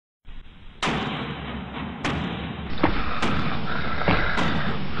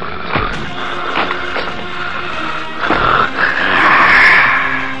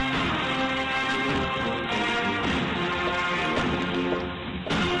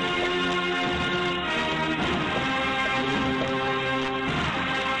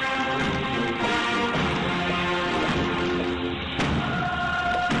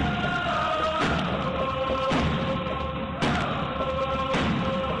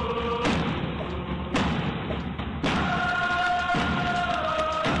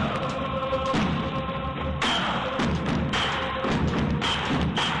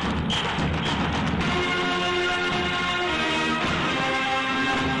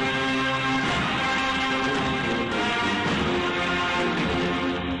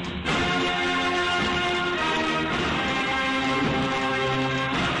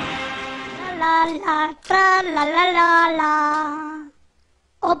la tra la la la la.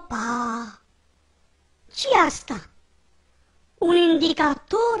 Opa! Ce-i asta? Un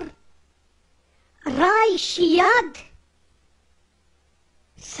indicator? Rai și iad?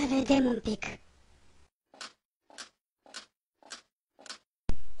 Să vedem un pic.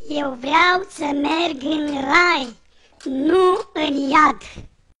 Eu vreau să merg în rai, nu în iad.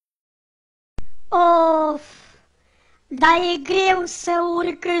 Of, dar e greu să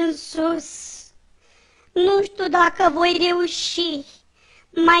urc în sus. Nu știu dacă voi reuși.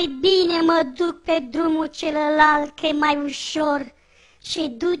 Mai bine mă duc pe drumul celălalt, că e mai ușor și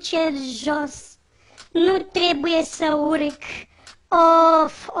duce jos. Nu trebuie să urc.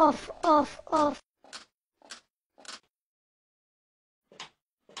 Of, of, of, of.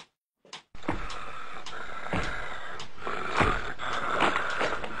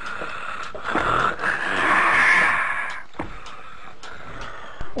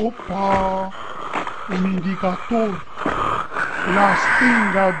 Opa! Un indicator. La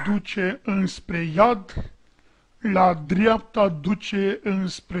stânga duce înspre iad, la dreapta duce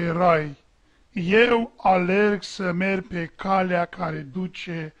înspre rai. Eu alerg să merg pe calea care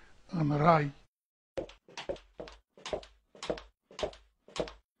duce în rai.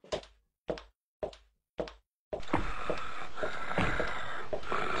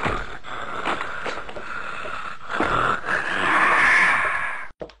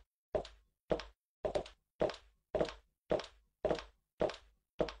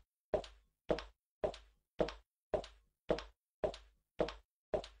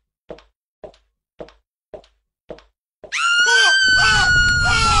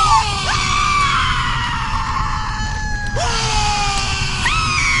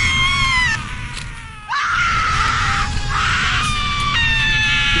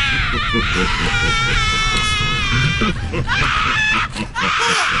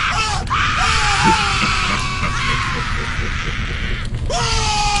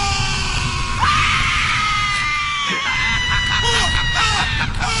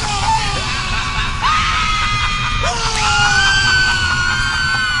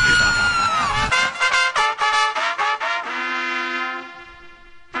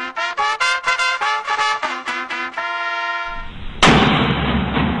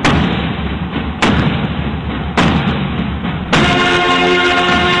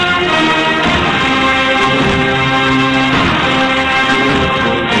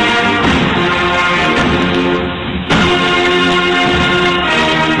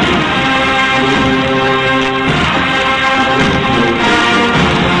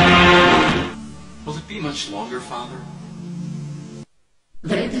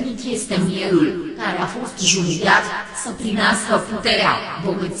 Vrednic este mielul care a fost judecat să primească puterea,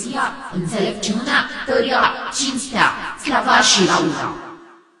 bogăția, înțelepciunea, tăria, cinstea, slava și laura.